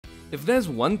If there's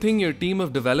one thing your team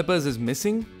of developers is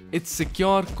missing, it's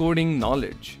secure coding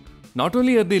knowledge. Not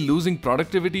only are they losing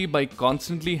productivity by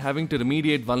constantly having to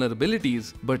remediate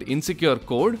vulnerabilities, but insecure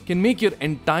code can make your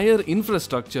entire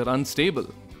infrastructure unstable.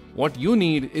 What you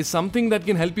need is something that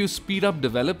can help you speed up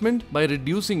development by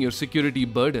reducing your security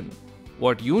burden.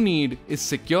 What you need is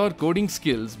secure coding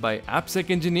skills by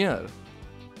AppSecEngineer.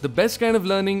 The best kind of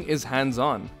learning is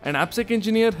hands-on, and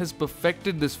AppSecEngineer has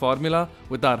perfected this formula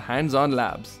with our hands-on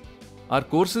labs. Our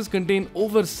courses contain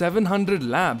over 700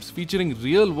 labs featuring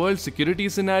real-world security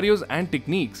scenarios and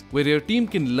techniques where your team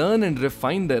can learn and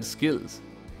refine their skills.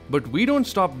 But we don't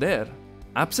stop there.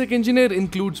 AppSecEngineer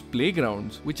includes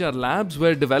playgrounds, which are labs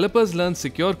where developers learn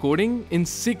secure coding in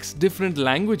 6 different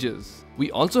languages.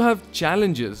 We also have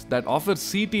challenges that offer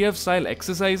CTF-style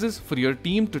exercises for your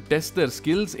team to test their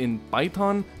skills in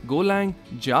Python, Golang,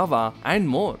 Java, and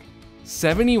more.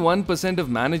 71% of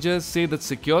managers say that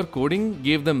secure coding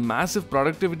gave them massive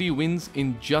productivity wins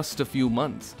in just a few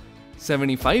months.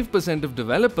 75% of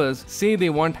developers say they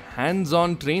want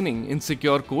hands-on training in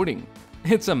secure coding.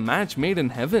 It's a match made in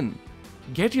heaven.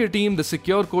 Get your team the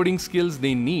secure coding skills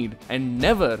they need and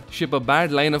never ship a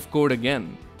bad line of code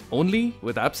again. Only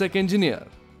with AppSecEngineer.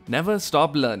 Never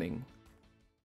stop learning.